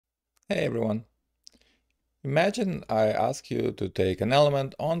Hey everyone. Imagine I ask you to take an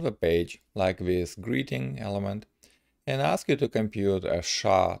element on the page, like this greeting element, and ask you to compute a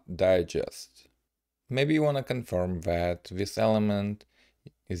SHA digest. Maybe you want to confirm that this element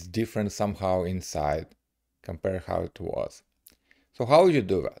is different somehow inside, compare how it was. So how would you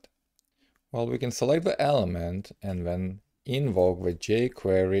do that? Well, we can select the element and then invoke the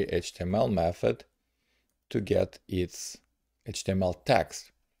jQuery HTML method to get its HTML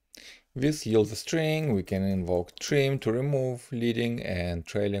text. This yields a string. We can invoke trim to remove leading and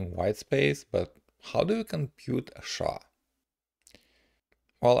trailing white space, but how do we compute a SHA?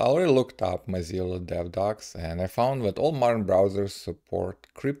 Well, I already looked up Mozilla Dev Docs and I found that all modern browsers support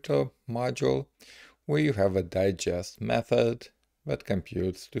crypto module, where you have a digest method that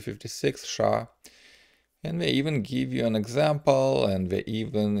computes 256 SHA, and they even give you an example, and they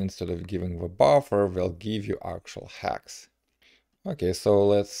even, instead of giving the buffer, they'll give you actual hacks. Okay, so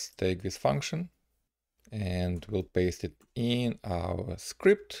let's take this function and we'll paste it in our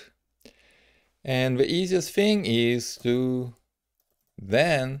script. And the easiest thing is to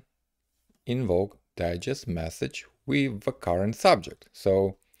then invoke digest message with the current subject.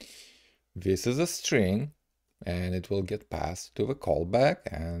 So this is a string and it will get passed to the callback,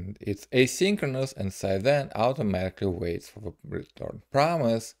 and it's asynchronous, and so then automatically waits for the return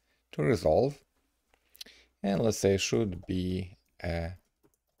promise to resolve. And let's say it should be a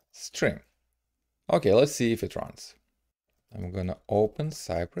string. Okay, let's see if it runs. I'm gonna open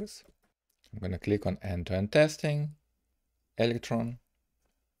Cypress. I'm gonna click on end-to-end testing, Electron,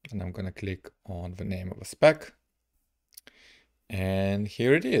 and I'm gonna click on the name of the spec. And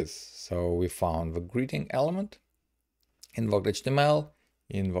here it is. So we found the greeting element, invoked HTML,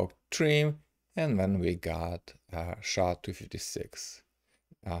 invoked trim, and then we got SHA-256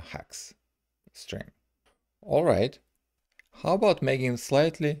 hex string. All right, how about making it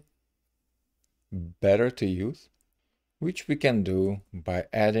slightly better to use, which we can do by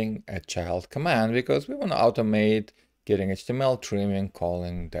adding a child command, because we want to automate getting HTML, trimming,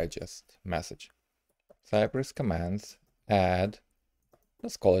 calling digest message. Cypress commands add,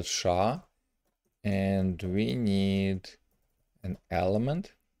 let's call it SHA, and we need an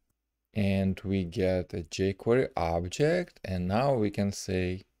element, and we get a jQuery object, and now we can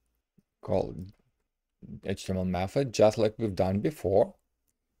say call HTML method just like we've done before,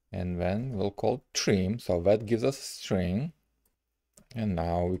 and then we'll call trim, so that gives us a string, and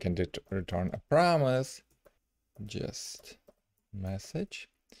now we can return a promise, just message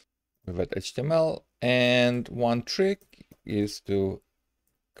with that HTML. And one trick is to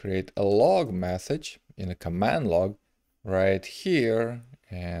create a log message in a command log right here,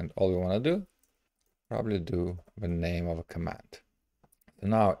 and all we want to do, probably do the name of a command. So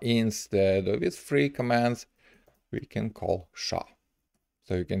now instead of these three commands, we can call SHA.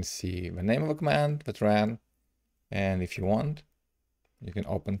 So you can see the name of a command that ran, and if you want, you can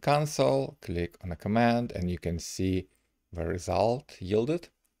open console, click on a command, and you can see the result yielded.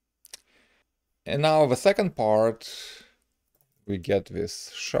 And now the second part, we get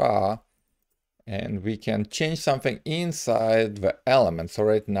this SHA, and we can change something inside the element. So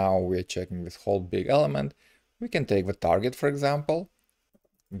right now we're checking this whole big element. We can take the target, for example,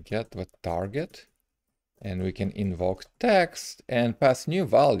 get the target, and we can invoke text and pass new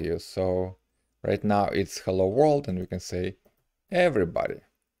values. So right now it's hello world, and we can say everybody.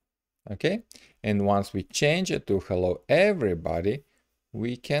 Okay, and once we change it to hello everybody,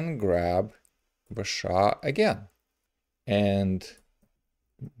 we can grab the SHA again, and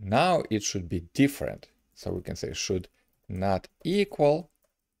now it should be different. So we can say should not equal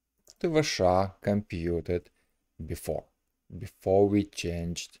to the SHA computed before we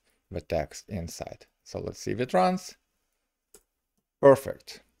changed the text inside. So let's see if it runs.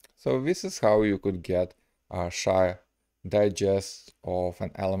 Perfect. So this is how you could get a SHA digest of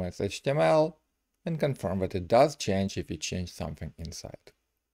an element's HTML and confirm that it does change if you change something inside.